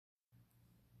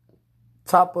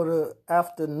Top of the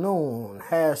afternoon.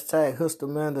 Hashtag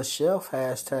Hustamanda Chef.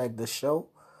 Hashtag the show.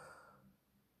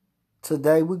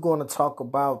 Today we're going to talk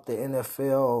about the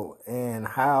NFL and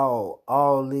how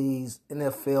all these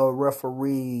NFL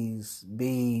referees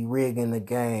be rigging the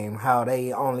game. How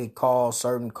they only call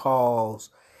certain calls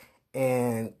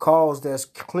and calls that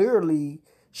clearly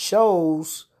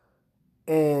shows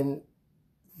and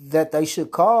that they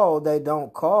should call, they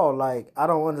don't call. Like, I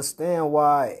don't understand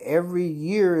why every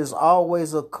year is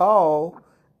always a call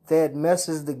that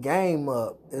messes the game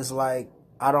up. It's like,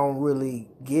 I don't really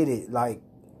get it. Like,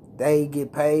 they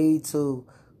get paid to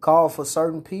call for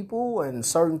certain people and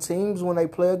certain teams when they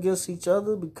play against each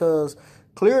other, because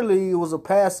clearly it was a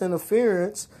pass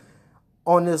interference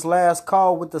on this last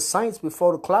call with the Saints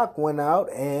before the clock went out,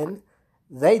 and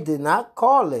they did not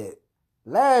call it.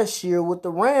 Last year with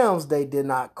the Rams, they did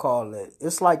not call it.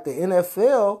 It's like the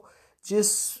NFL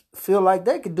just feel like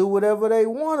they could do whatever they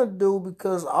want to do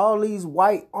because all these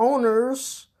white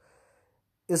owners,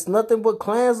 it's nothing but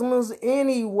Klansmen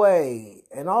anyway.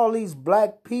 And all these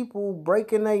black people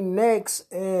breaking their necks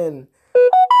and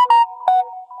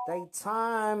they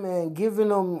time and giving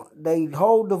them their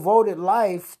whole devoted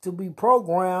life to be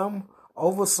programmed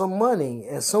over some money.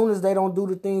 As soon as they don't do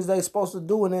the things they're supposed to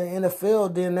do in the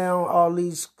NFL, then now all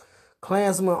these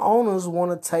Klansmen owners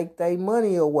want to take their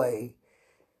money away.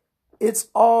 It's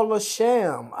all a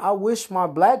sham. I wish my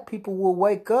black people would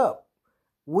wake up.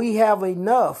 We have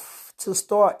enough to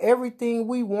start everything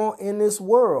we want in this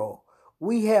world.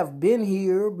 We have been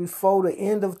here before the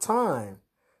end of time.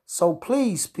 So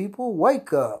please, people,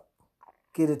 wake up.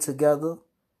 Get it together.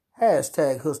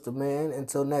 Hashtag Husterman.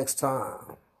 Until next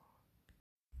time.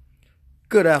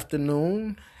 Good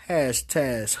afternoon.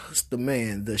 Hashtag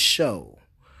Husterman, the show.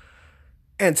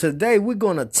 And today we're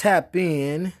going to tap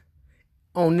in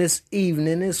on this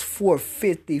evening. It's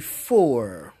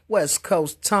 4:54 West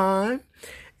Coast time.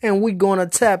 And we're going to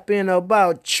tap in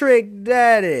about Trick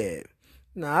Daddy.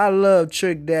 Now, I love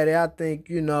Trick Daddy. I think,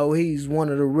 he's one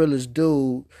of the realest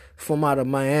dudes from out of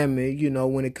Miami,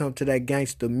 when it comes to that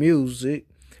gangster music.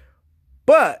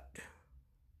 But,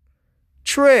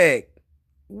 Trick,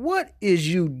 what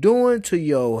is you doing to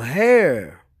your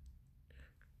hair?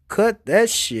 Cut that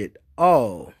shit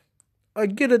off. Or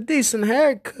get a decent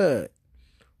haircut.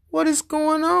 What is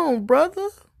going on, brother?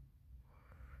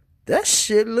 That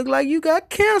shit look like you got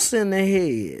cancer in the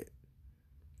head.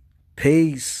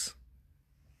 Peace.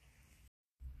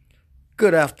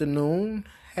 Good afternoon.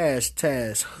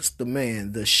 Hashtag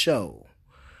Husterman, the show.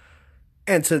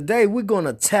 And today we're going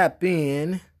to tap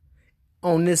in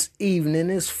on this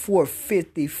evening. It's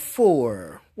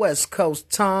 4:54 West Coast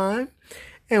time.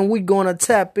 And we're going to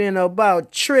tap in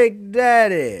about Trick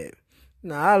Daddy.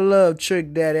 Now, I love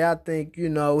Trick Daddy. I think,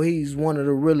 he's one of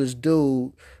the realest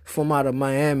dudes from out of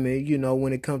Miami,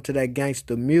 when it comes to that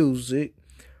gangster music.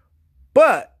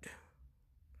 But,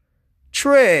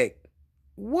 Trick,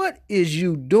 what is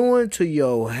you doing to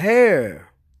your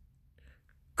hair?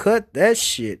 Cut that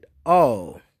shit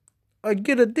off. Or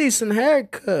get a decent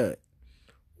haircut.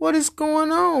 What is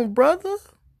going on, brother?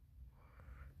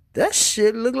 That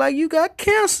shit look like you got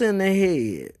cancer in the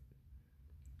head.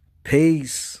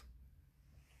 Peace.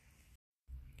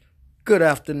 Good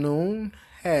afternoon.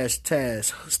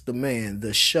 Hashtag Husterman,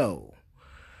 the show.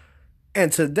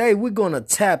 And today we're going to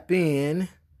tap in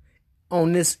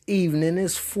on this evening.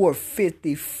 It's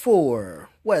 4:54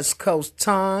 West Coast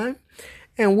time.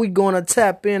 And we're going to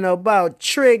tap in about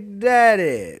Trick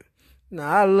Daddy. Now,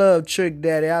 I love Trick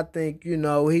Daddy. I think,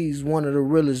 he's one of the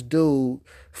realest dudes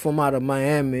from out of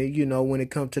Miami, when it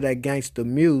comes to that gangster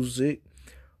music.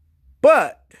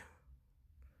 But,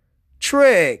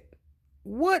 Trick,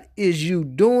 what is you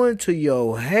doing to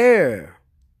your hair?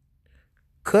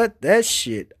 Cut that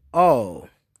shit off.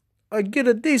 Or get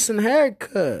a decent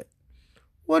haircut.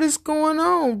 What is going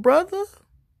on, brother?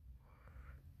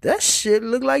 That shit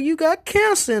look like you got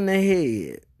cancer in the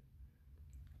head.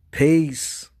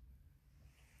 Peace.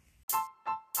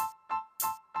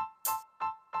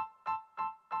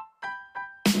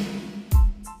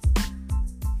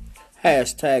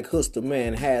 Hashtag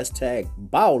Husterman, hashtag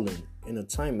ballin'.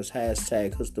 Entertainment's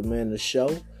hashtag Husterman the show.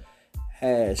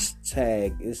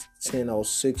 Hashtag it's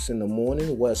 10:06 in the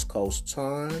morning, West Coast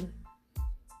time.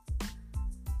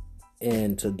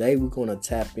 And today we're going to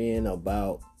tap in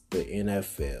about the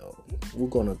NFL. We're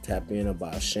going to tap in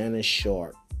about Shannon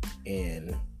Sharp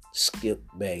and Skip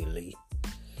Bayless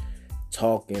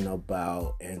talking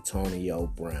about Antonio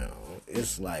Brown.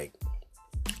 It's like,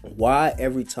 why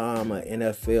every time an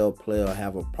NFL player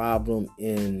have a problem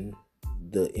in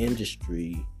the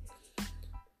industry,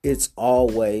 it's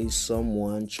always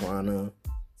someone trying to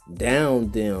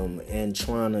down them and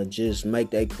trying to just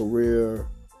make their career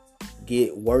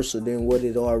get worse than what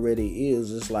it already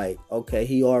is. It's like, okay,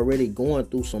 he already going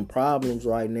through some problems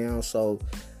right now, so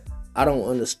I don't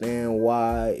understand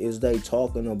why is they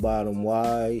talking about him.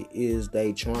 Why is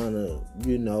they trying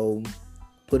to,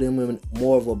 put him in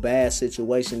more of a bad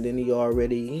situation than he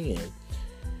already in?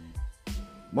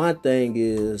 My thing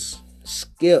is,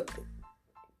 Skip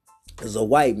is a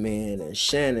white man and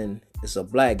Shannon is a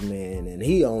black man, and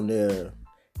he on there,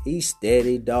 he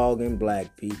steady dogging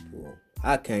black people.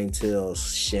 I can't tell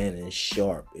Shannon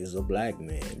Sharp is a black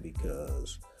man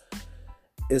because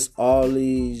it's all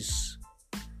these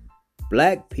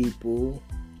black people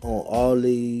on all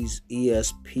these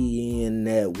ESPN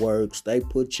networks. They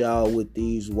put y'all with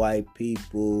these white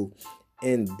people,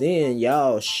 and then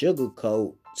y'all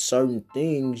sugarcoat certain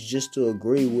things just to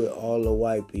agree with all the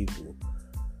white people.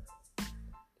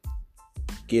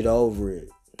 Get over it.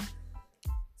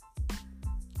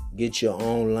 Get your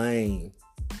own lane.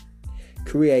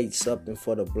 Create something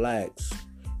for the blacks.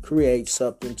 Create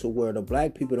something to where the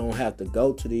black people don't have to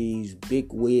go to these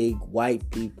big wig white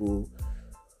people,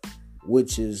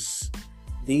 which is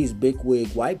these big wig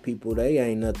white people. They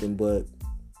ain't nothing but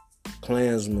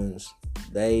Klansmen.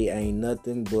 They ain't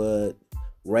nothing but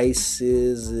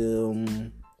racist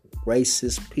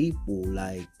people.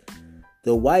 Like,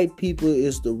 the white people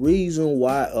is the reason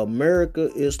why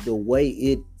America is the way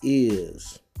it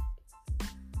is.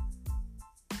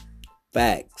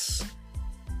 Facts.